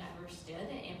 really understood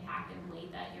the impact and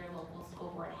weight that your local school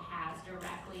board has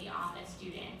directly on the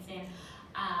students. And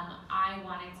I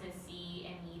wanted to see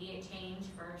immediate change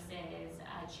versus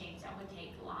a change that would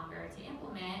take longer to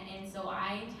implement, and so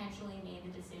I intentionally made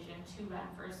the decision to run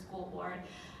for a school board.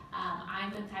 I'm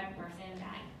the type of person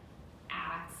that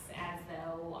acts as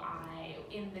though I,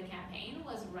 in the campaign,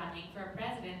 was running for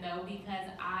president, though,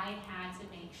 because I had to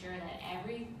make sure that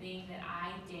everything that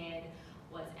I did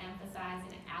was emphasized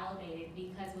and elevated,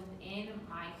 because within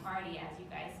my party, as you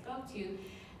guys spoke to,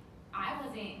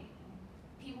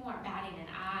 people weren't batting an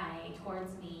eye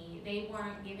towards me. They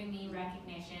weren't giving me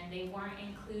recognition. They weren't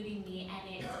including me,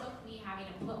 and it took me having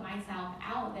to put myself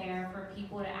out there for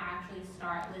people to actually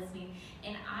start listening.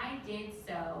 And I did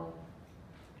so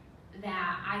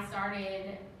that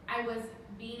I was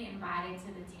being invited to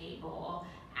the table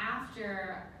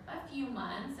after a few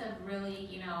months of really,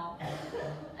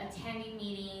 attending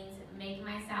meetings, making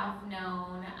myself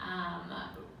known,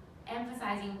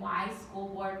 emphasizing why school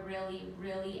board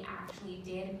really actually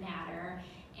did matter.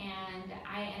 And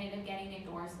I ended up getting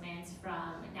endorsements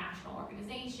from national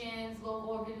organizations, local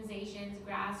organizations,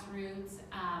 grassroots,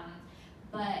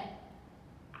 but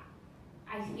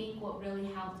I think what really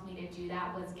helped me to do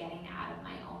that was getting out of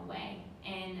my own way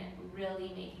and really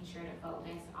making sure to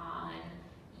focus on,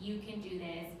 you can do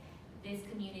this. This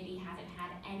community hasn't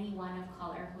had anyone of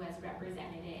color who has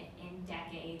represented it in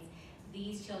decades.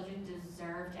 These children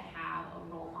deserve to have a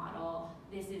role model.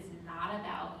 This is not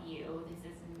about you. This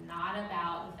is not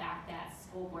about the fact that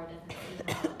school board doesn't seem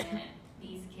relevant.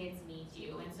 These kids need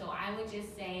you. And so I would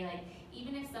just say,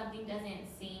 even if something doesn't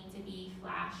seem to be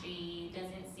flashy,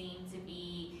 doesn't seem to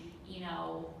be,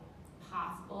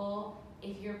 possible,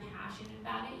 if you're passionate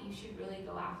about it, you should really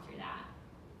go after that.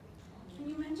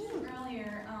 You mentioned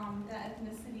earlier that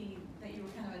ethnicity, that you were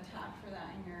kind of attacked for that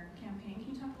in your campaign.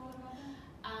 Can you talk a little about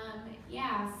that?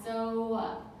 Yeah,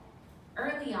 so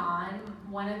early on,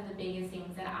 one of the biggest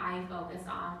things that I focused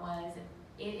on was,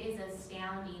 it is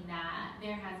astounding that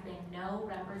there has been no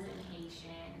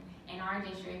representation and our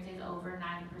district is over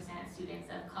 90% students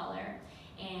of color.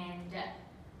 And,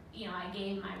 you know, I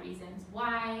gave my reasons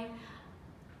why.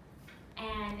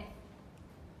 And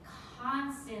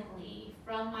constantly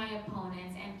from my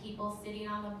opponents and people sitting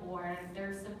on the board,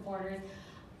 their supporters,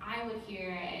 I would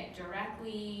hear it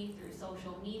directly through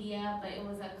social media, but it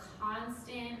was a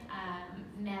constant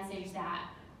message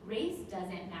that race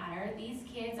doesn't matter. These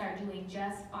kids are doing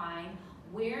just fine.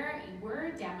 We're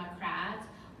Democrats.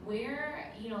 We're,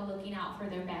 you know, looking out for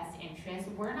their best interests.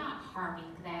 We're not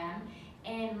harming them.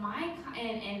 And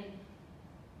and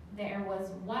there was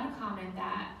one comment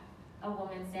that a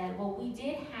woman said, well, we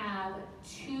did have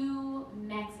 2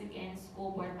 Mexican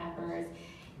school board members,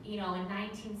 you know, in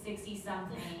 1960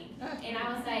 something. And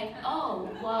I was like, oh,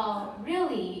 well,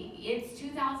 really, it's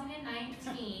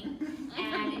 2019,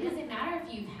 and it doesn't matter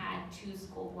if you've had 2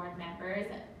 school board members.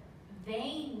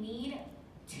 They need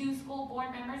 2 school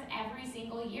board members every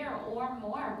single year or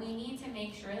more. We need to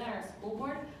make sure that our school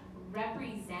board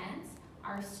represents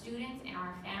our students and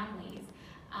our families.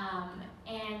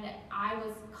 And I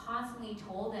was constantly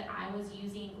told that I was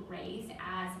using race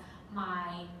as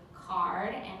my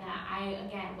card and that I,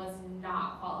 again, was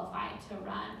not qualified to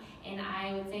run. And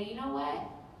I would say, you know what?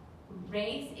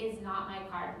 Race is not my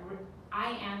card.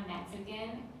 I am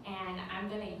Mexican, and I'm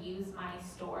going to use my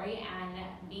story, and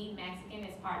being Mexican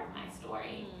is part of my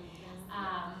story.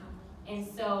 And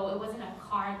so it wasn't a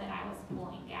card that I was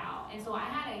pulling out. And so I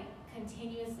had to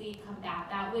continuously combat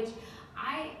that, which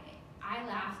I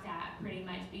laughed at pretty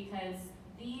much, because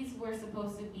these were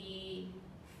supposed to be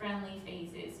friendly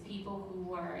faces, people who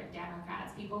were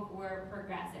Democrats, people who were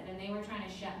progressive, and they were trying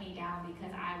to shut me down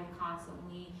because I would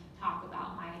constantly talk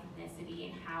about my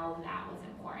ethnicity and how that was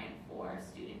important for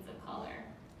students of color.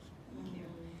 Thank you.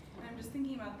 And I'm just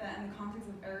thinking about that in the context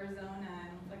of Arizona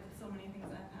and like so many things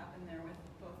that have happened there with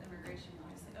both immigration,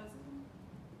 obviously. Oh,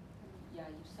 Yeah,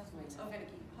 you just have to wait. okay.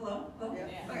 Hello? Hello?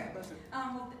 Yeah. Okay.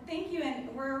 Well, thank you, and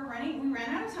we ran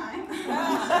out of time.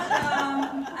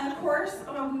 And of course,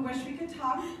 we wish we could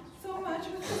talk so much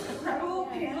with this incredible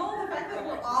panel. The fact that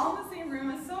we're all in the same room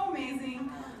is so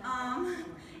amazing.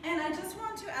 And I just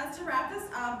want to, as to wrap this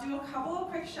up, do a couple of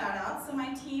quick shout outs. So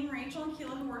my team, Rachel and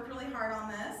Keela, who worked really hard on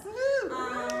this.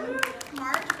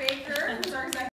 Marge Baker, who's our executive